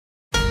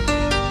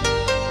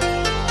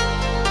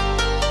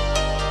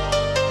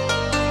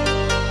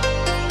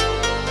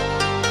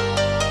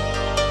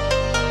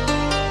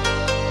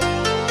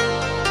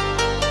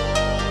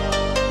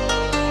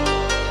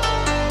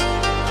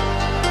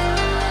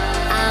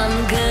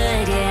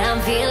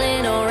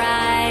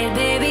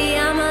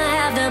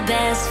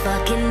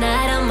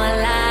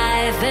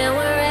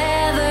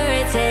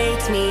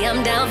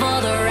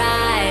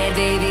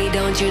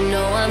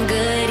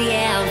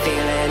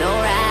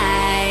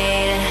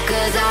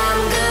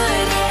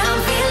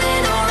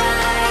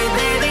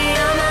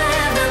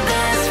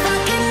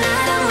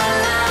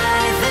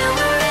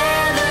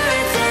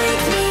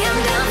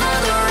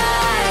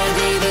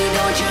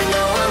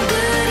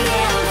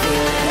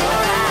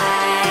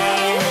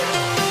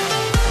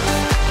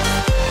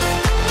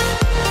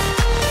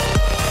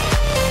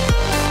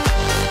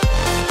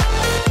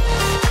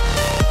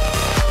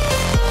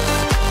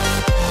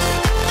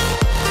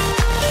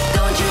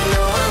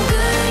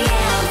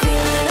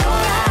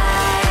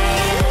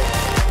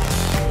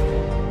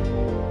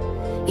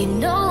You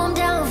know I'm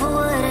down for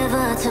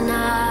whatever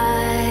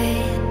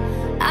tonight.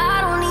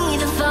 I don't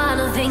need the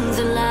final things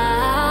in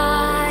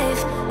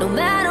life. No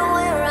matter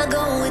where I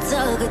go, it's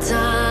a good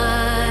time.